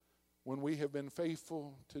when we have been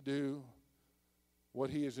faithful to do what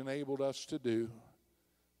He has enabled us to do,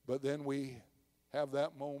 but then we have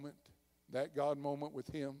that moment, that God moment with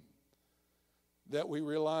Him, that we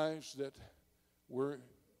realize that we're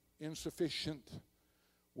insufficient,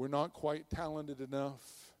 we're not quite talented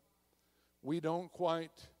enough, we don't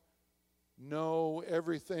quite know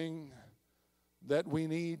everything that we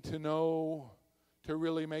need to know to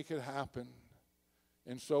really make it happen.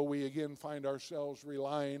 And so we again find ourselves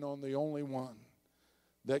relying on the only one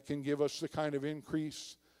that can give us the kind of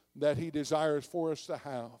increase that He desires for us to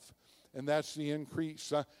have. And that's the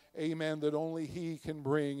increase, amen, that only He can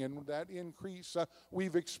bring. And that increase,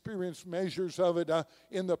 we've experienced measures of it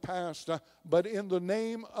in the past. But in the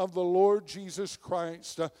name of the Lord Jesus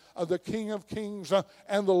Christ, the King of Kings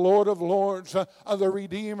and the Lord of Lords, the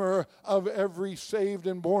Redeemer of every saved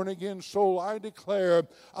and born again soul, I declare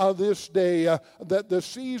this day that the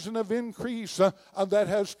season of increase that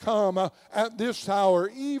has come at this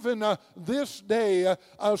hour, even this day,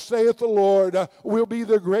 saith the Lord, will be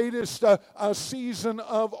the greatest season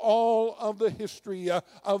of all of the history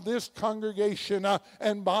of this congregation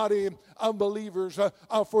and body of believers.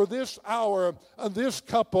 For this hour, this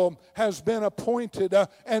couple has been appointed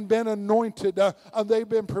and been anointed. They've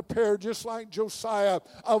been prepared just like Josiah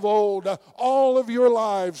of old. All of your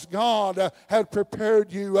lives, God had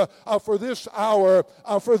prepared you for this hour,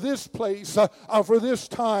 for this place, for this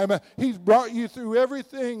time. He's brought you through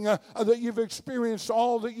everything that you've experienced,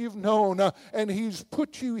 all that you've known, and He's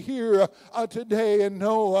put you here today, and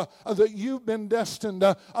know that you've been destined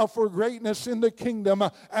for greatness in the kingdom.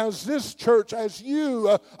 As this church, as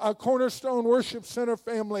you, Cornerstone Worship Center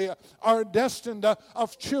family, are destined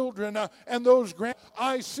of children and those grand.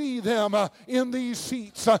 I see them in these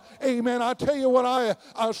seats. Amen. I tell you what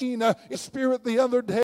I seen in spirit the other day.